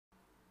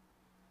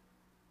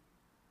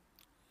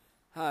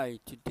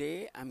Hi,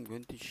 today I'm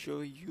going to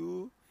show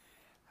you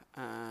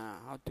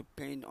how to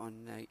paint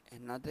on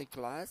another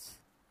glass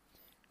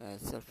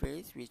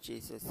surface, which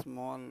is a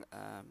small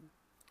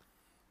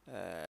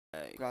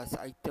glass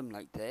item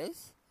like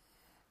this,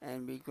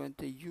 and we're going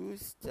to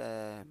use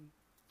a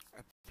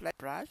flat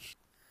brush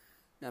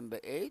number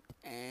 8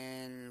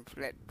 and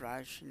flat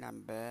brush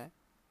number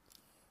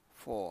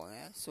 4.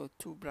 Yeah? So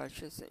two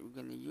brushes that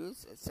we're going to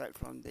use aside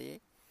from the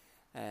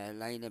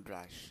liner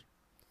brush.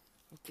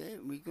 Okay,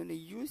 we're going to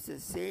use the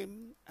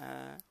same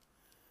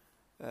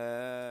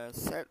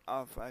set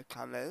of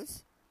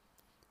colors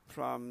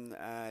from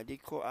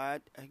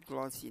DecoArt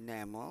Gloss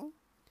Enamel.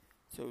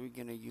 So we're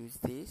going to use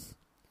this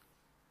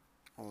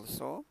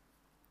also.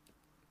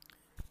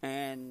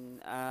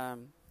 And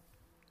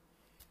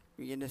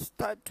we're going to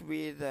start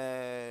with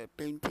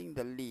painting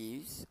the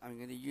leaves. I'm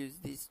going to use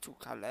these two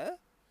colors.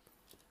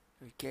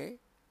 Okay,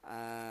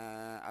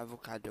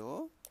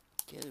 avocado.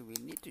 Okay, we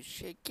need to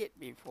shake it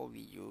before we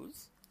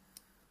use.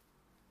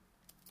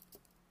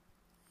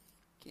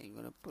 Okay, I'm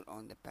going to put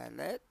on the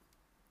palette.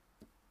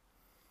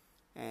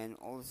 And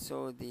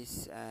also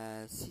this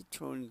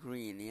citron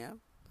green, yeah.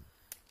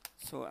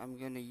 So I'm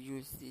going to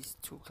use these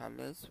two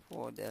colors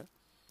for the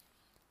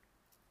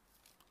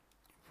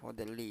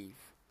leaf.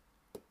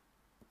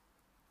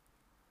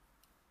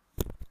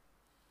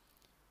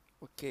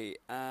 Okay,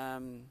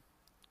 we're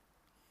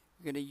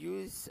going to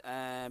use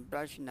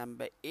brush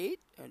number 8,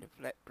 the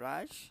flat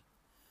brush.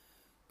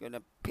 Going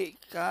to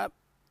pick up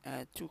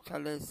two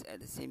colors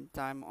at the same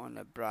time on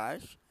a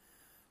brush.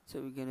 So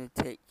we're going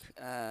to take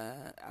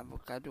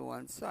avocado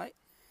one side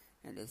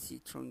and the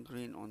citron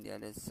green on the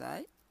other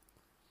side.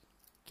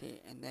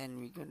 Okay, and then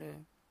we're going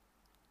to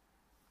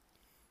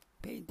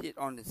paint it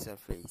on the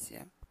surface,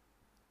 yeah,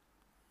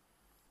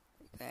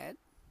 like that.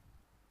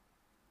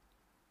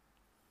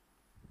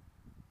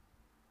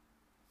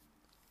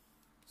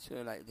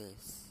 So like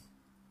this.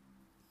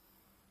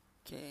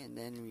 Okay, and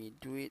then we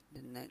do it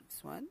the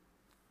next one.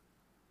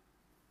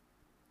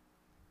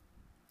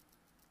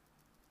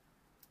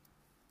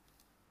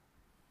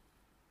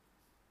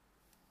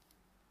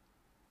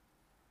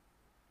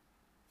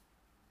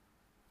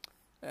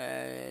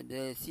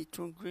 The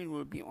citron green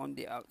will be on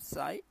the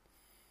outside.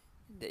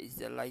 That is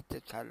the lighter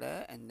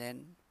color, and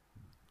then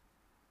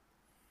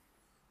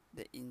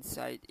the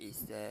inside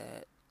is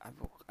the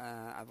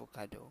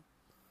avocado.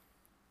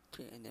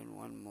 Okay, and then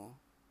one more.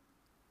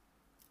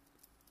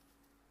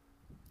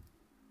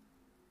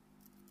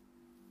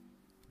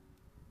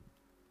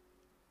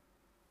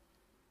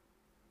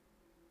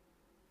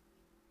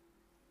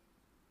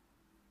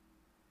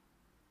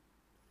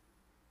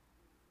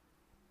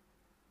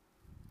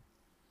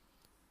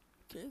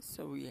 Okay,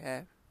 so we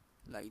have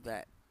like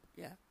that,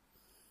 yeah.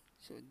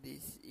 So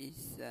this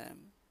is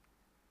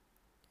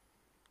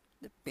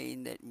the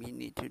paint that we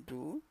need to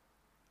do.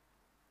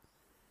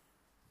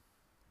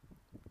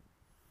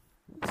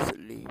 It's a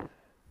leaf.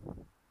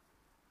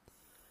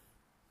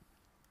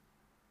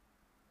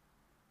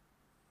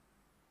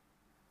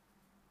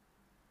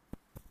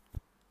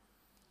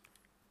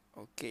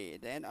 Okay,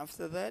 then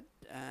after that,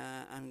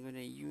 I'm gonna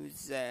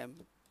use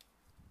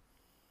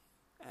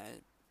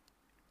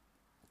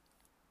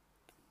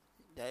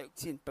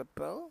dioxin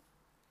purple.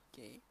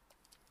 Okay,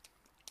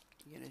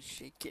 I'm gonna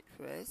shake it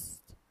first.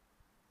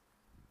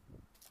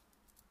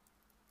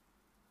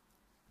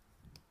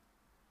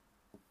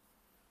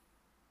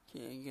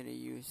 Okay, I'm gonna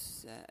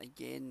use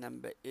again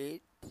number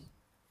 8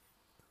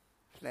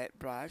 flat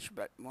brush,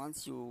 but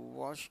once you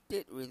washed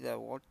it with the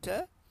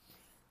water,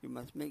 you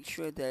must make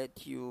sure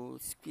that you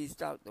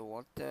squeezed out the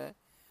water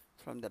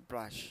from the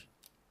brush.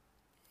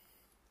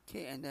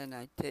 Okay, and then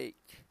I take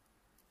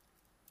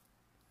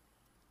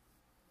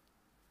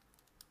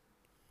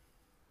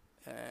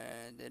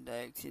the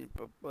dioxin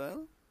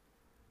purple,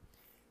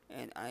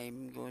 and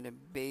I'm going to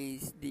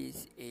base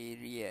this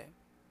area.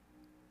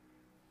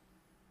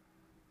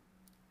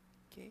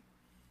 Okay,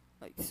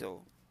 like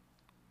so.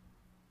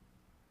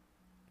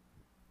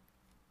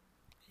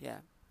 Yeah.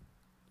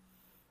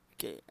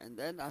 Okay, and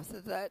then after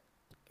that,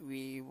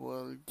 we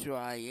will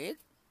dry it.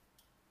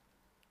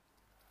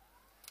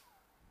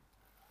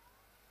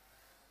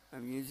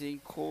 I'm using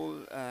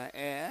cold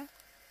air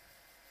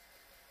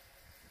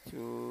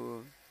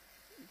to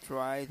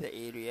dry the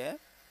area.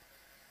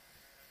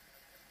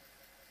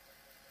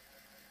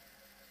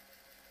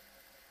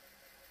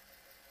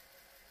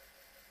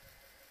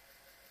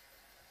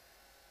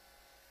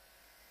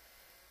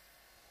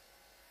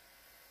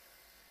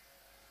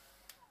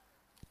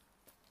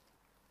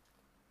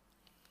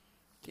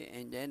 Okay,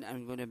 and then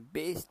I'm going to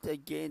baste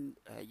again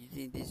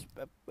using this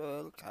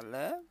purple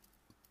color,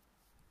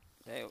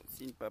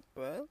 dioxin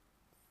purple,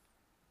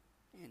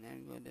 and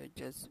I'm going to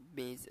just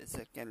base a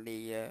second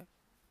layer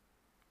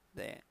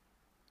there.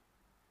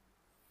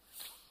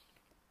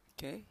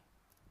 Okay,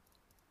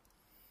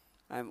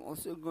 I'm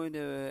also going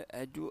to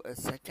do a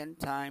second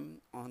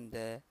time on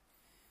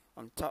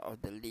top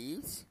of the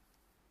leaves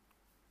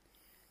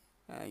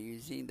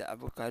using the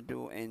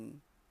avocado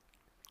and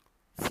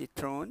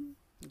citron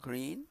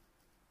green.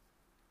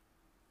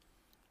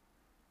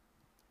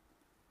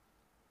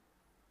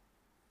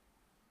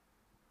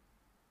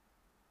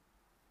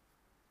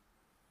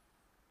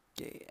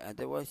 Okay,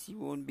 otherwise you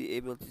won't be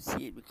able to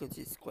see it because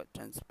it's quite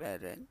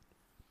transparent.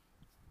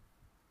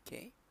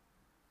 Okay.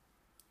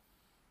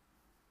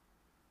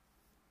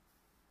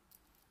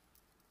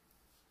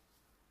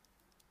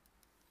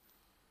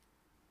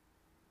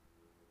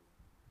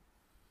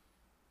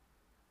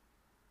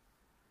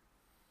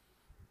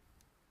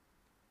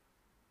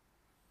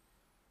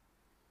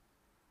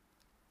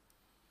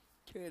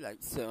 Okay, like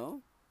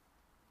so.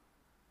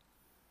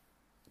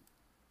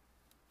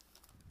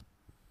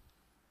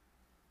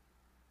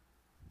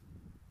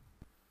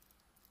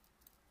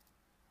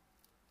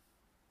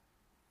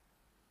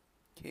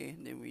 Okay,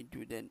 then we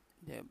do the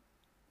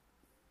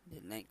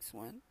next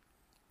one.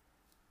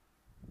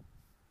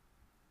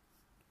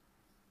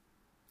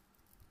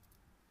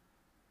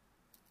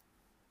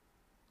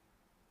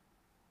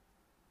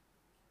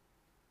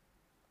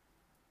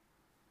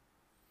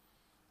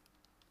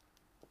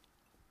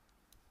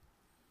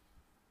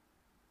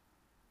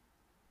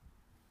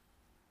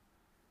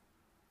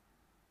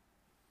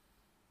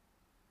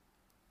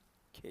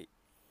 Okay,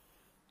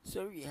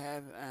 so we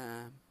have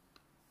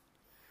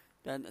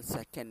done a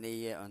second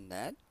layer on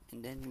that,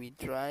 and then we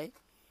dry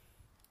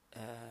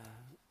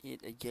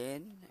it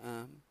again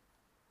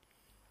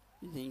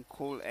using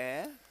cool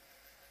air.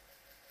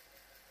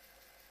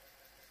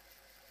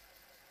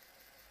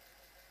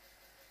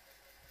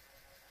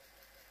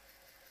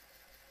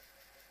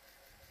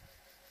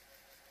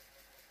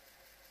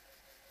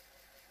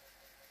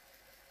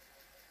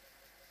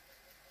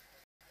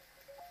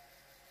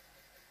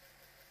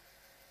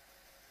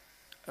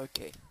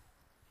 Okay,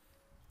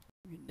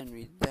 we're done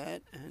with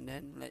that, and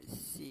then let's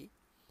see.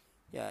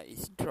 Yeah,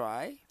 it's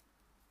dry.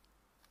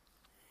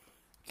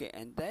 Okay,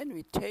 and then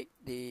we take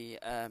the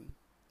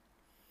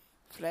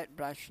flat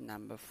brush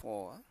number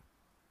 4.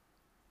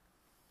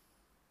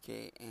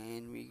 Okay,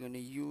 and we're gonna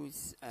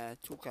use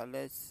two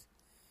colors,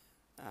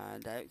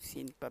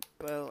 dioxin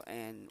purple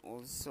and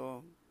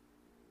also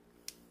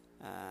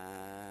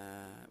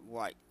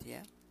white.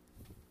 Yeah.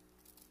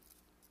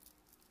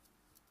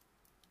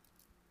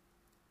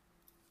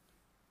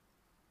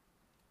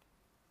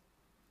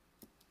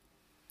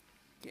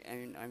 Okay,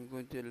 and I'm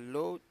going to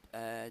load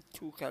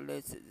two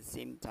colors at the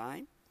same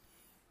time.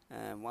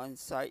 One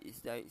side is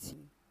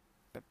dioxin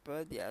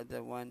purple, the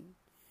other one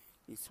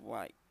is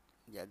white.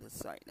 The other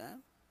side, huh?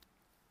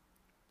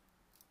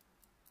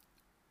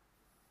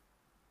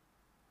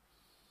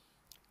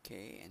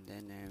 Okay, and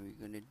then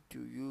we're gonna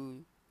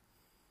do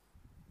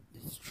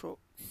the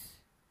strokes.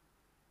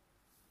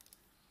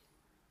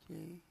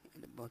 Okay,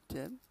 at the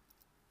bottom.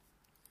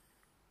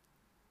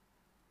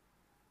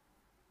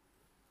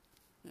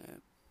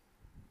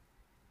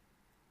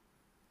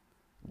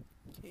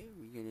 Okay,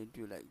 we're gonna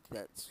do like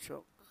that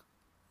stroke.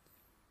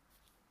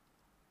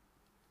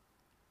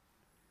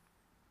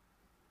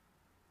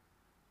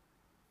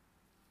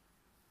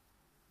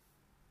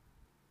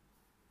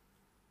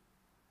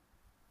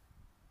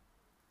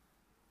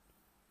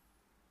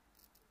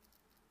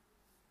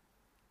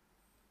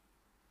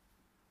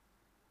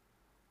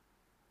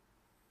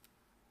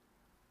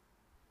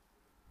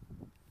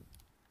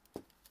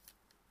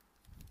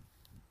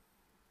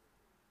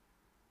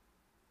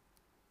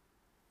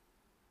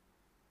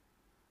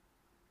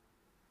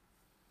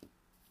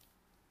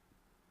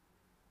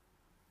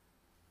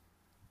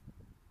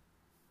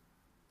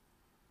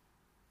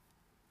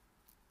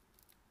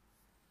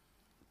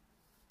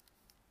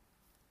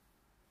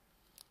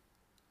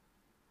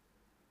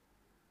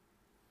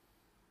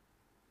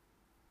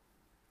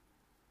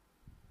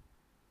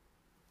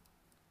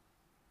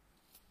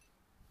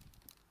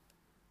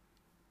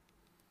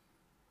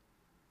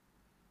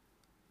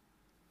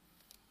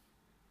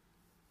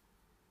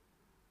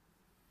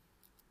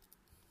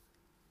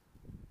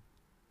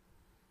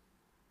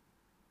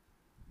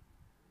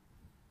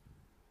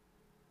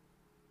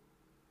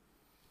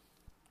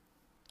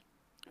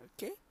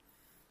 Okay,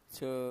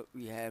 so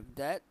we have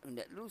that, and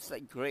that looks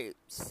like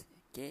grapes.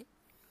 Okay,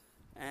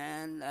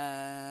 and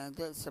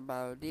that's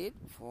about it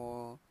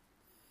for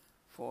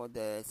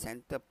the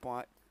center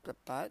part. The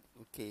part.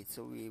 Okay,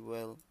 so we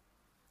will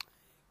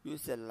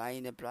use a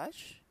liner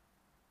brush.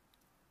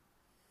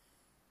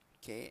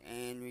 Okay,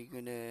 and we're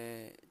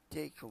gonna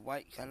take a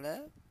white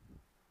color.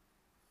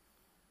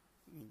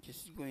 We're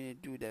just going to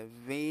do the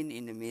vein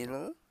in the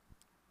middle.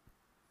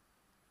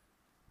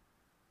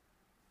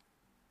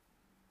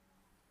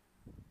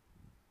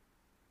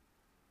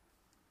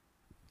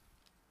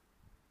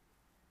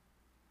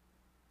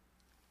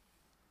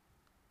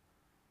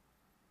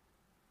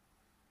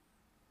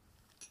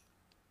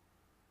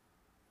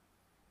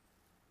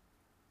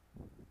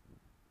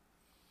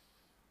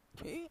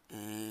 Okay,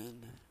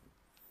 and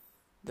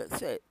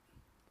that's it.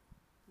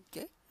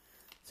 Okay,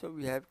 so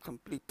we have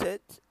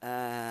completed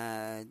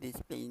this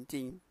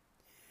painting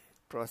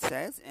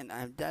process, and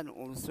I've done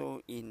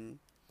also in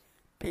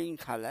pink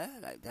color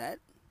like that.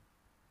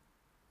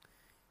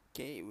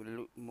 Okay, it will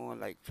look more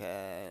like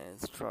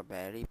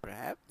strawberry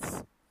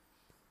perhaps,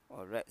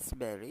 or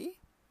raspberry,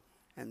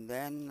 and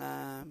then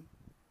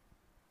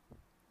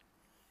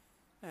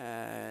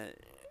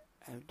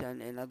I've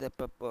done another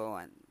purple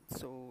one,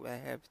 so I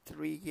have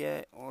 3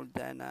 here all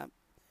done up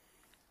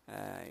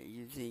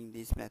using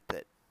this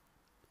method.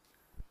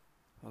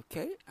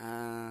 Okay,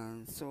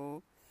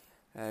 so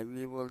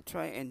we will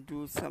try and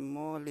do some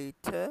more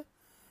later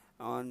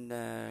on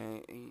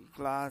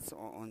glass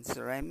or on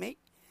ceramic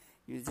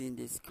using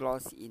this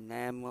gloss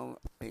enamel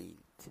paint.